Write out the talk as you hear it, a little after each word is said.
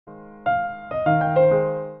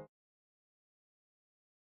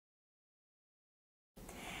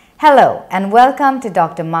Hello and welcome to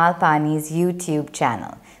Dr. Malpani's YouTube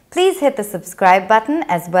channel. Please hit the subscribe button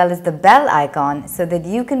as well as the bell icon so that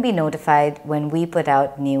you can be notified when we put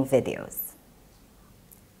out new videos.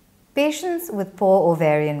 Patients with poor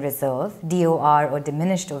ovarian reserve, DOR or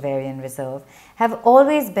diminished ovarian reserve, have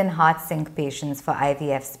always been heart sink patients for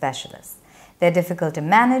IVF specialists. They're difficult to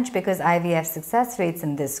manage because IVF success rates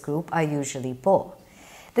in this group are usually poor.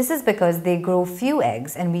 This is because they grow few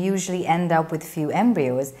eggs and we usually end up with few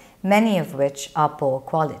embryos, many of which are poor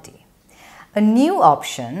quality. A new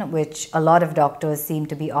option, which a lot of doctors seem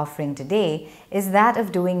to be offering today, is that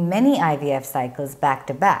of doing many IVF cycles back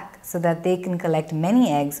to back so that they can collect many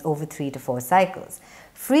eggs over 3 to 4 cycles,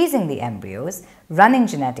 freezing the embryos, running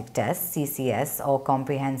genetic tests, CCS or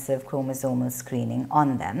comprehensive chromosomal screening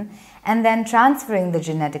on them, and then transferring the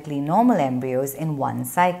genetically normal embryos in one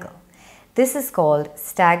cycle. This is called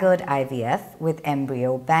staggered IVF with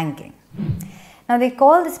embryo banking. Now they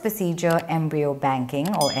call this procedure embryo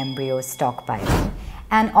banking or embryo stockpiling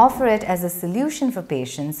and offer it as a solution for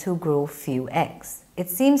patients who grow few eggs. It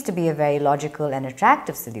seems to be a very logical and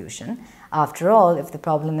attractive solution. After all, if the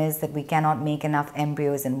problem is that we cannot make enough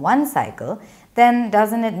embryos in one cycle, then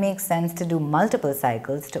doesn't it make sense to do multiple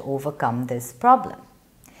cycles to overcome this problem?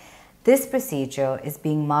 This procedure is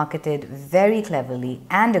being marketed very cleverly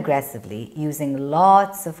and aggressively using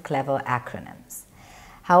lots of clever acronyms.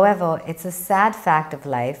 However, it's a sad fact of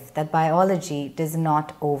life that biology does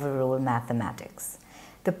not overrule mathematics.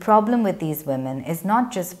 The problem with these women is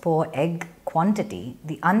not just poor egg quantity,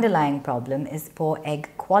 the underlying problem is poor egg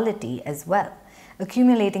quality as well.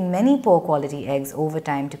 Accumulating many poor quality eggs over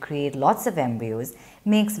time to create lots of embryos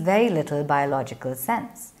makes very little biological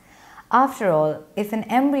sense. After all, if an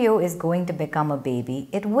embryo is going to become a baby,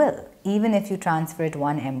 it will, even if you transfer it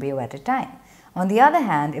one embryo at a time. On the other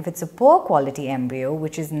hand, if it's a poor quality embryo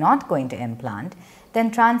which is not going to implant,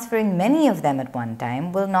 then transferring many of them at one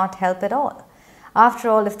time will not help at all. After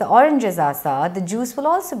all, if the oranges are sour, the juice will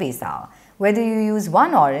also be sour, whether you use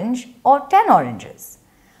 1 orange or 10 oranges.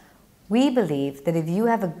 We believe that if you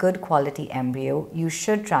have a good quality embryo, you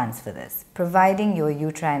should transfer this, providing your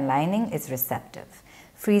uterine lining is receptive.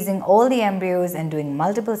 Freezing all the embryos and doing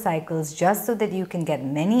multiple cycles just so that you can get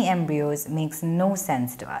many embryos makes no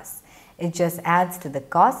sense to us. It just adds to the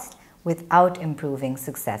cost without improving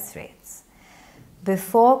success rates.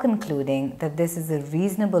 Before concluding that this is a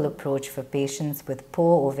reasonable approach for patients with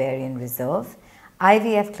poor ovarian reserve,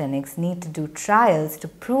 IVF clinics need to do trials to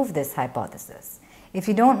prove this hypothesis. If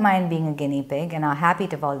you don't mind being a guinea pig and are happy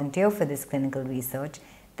to volunteer for this clinical research,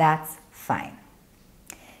 that's fine.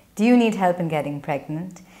 Do you need help in getting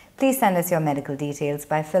pregnant? Please send us your medical details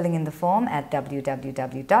by filling in the form at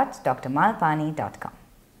www.drmalpani.com.